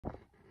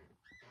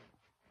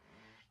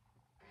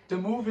The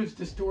Move is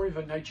the story of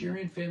a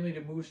Nigerian family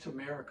that moves to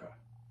America.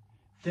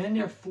 Then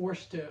they're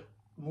forced to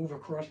move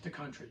across the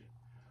country.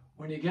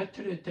 When they get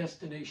to their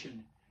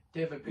destination,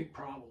 they have a big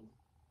problem.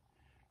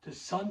 The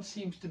son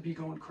seems to be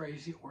going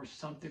crazy or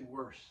something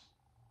worse,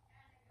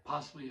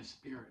 possibly a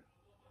spirit.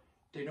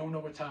 They don't know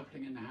what's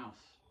happening in the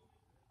house.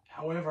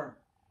 However,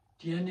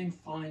 the ending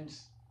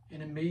finds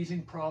an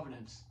amazing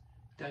providence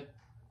that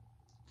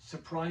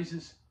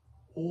surprises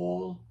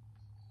all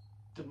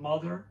the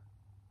mother,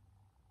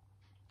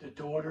 the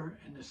daughter,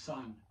 and the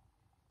son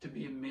to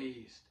be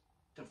amazed.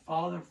 The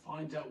father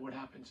finds out what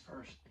happens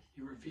first.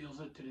 He reveals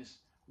it to this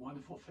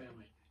wonderful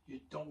family. You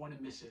don't want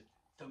to miss it.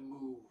 The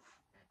Move.